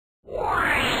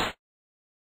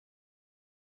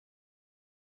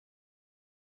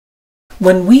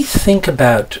When we think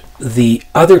about the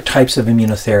other types of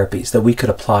immunotherapies that we could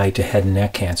apply to head and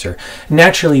neck cancer,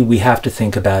 naturally we have to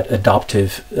think about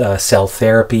adoptive cell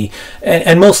therapy,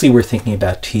 and mostly we're thinking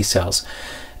about T cells.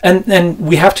 And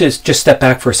we have to just step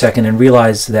back for a second and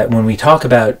realize that when we talk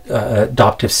about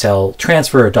adoptive cell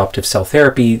transfer, adoptive cell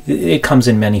therapy, it comes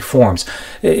in many forms.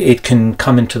 It can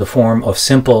come into the form of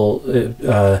simple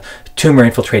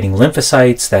tumor-infiltrating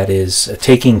lymphocytes, that is,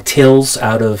 taking TILs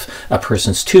out of a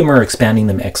person's tumor, expanding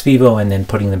them ex vivo, and then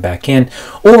putting them back in.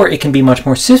 Or it can be much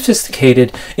more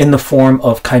sophisticated in the form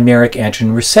of chimeric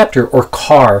antigen receptor, or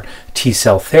CAR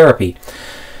T-cell therapy.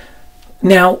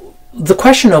 Now, the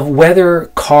question of whether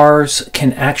CARs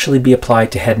can actually be applied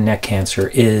to head and neck cancer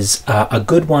is a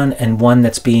good one, and one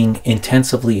that's being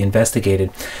intensively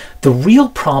investigated. The real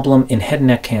problem in head and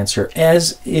neck cancer,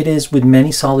 as it is with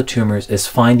many solid tumors, is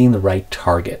finding the right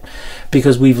target.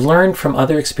 Because we've learned from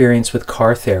other experience with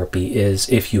CAR therapy is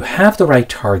if you have the right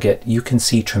target, you can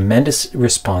see tremendous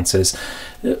responses.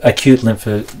 Acute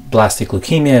lymphoblastic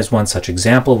leukemia is one such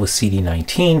example with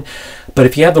CD19. But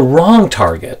if you have the wrong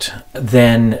target,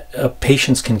 then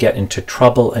patients can get into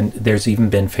trouble, and there's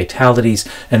even been fatalities,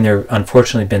 and there have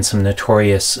unfortunately been some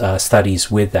notorious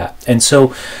studies with that. And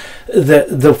so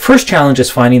the first challenge is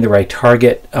finding the right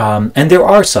target, and there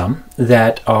are some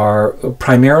that are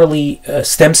primarily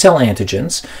stem cell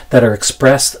antigens that are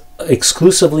expressed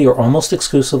exclusively or almost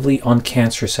exclusively on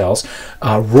cancer cells.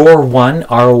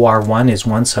 ROR1 is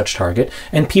one such target,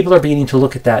 and people are beginning to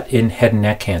look at that in head and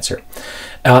neck cancer.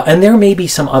 And there may be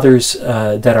some others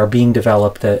that are being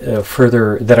developed that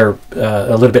are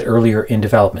a little bit earlier in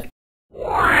development.